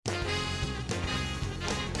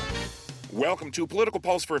Welcome to Political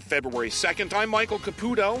Pulse for February 2nd. I'm Michael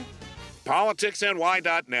Caputo,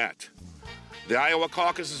 politicsny.net. The Iowa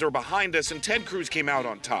caucuses are behind us, and Ted Cruz came out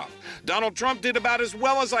on top. Donald Trump did about as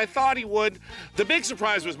well as I thought he would. The big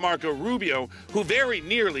surprise was Marco Rubio, who very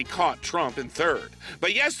nearly caught Trump in third.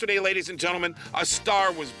 But yesterday, ladies and gentlemen, a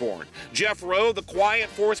star was born. Jeff Rowe, the quiet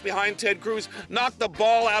force behind Ted Cruz, knocked the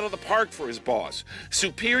ball out of the park for his boss.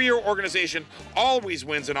 Superior organization always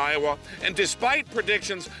wins in Iowa, and despite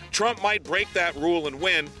predictions Trump might break that rule and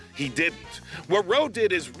win, he didn't. What Rowe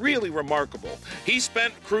did is really remarkable. He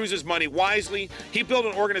spent Cruz's money wisely. He built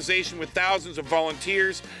an organization with thousands of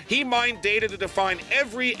volunteers. He mined data to define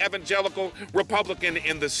every evangelical Republican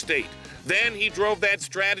in the state. Then he drove that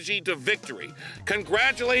strategy to victory.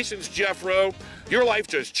 Congratulations, Jeff Rowe. Your life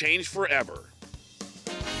just changed forever.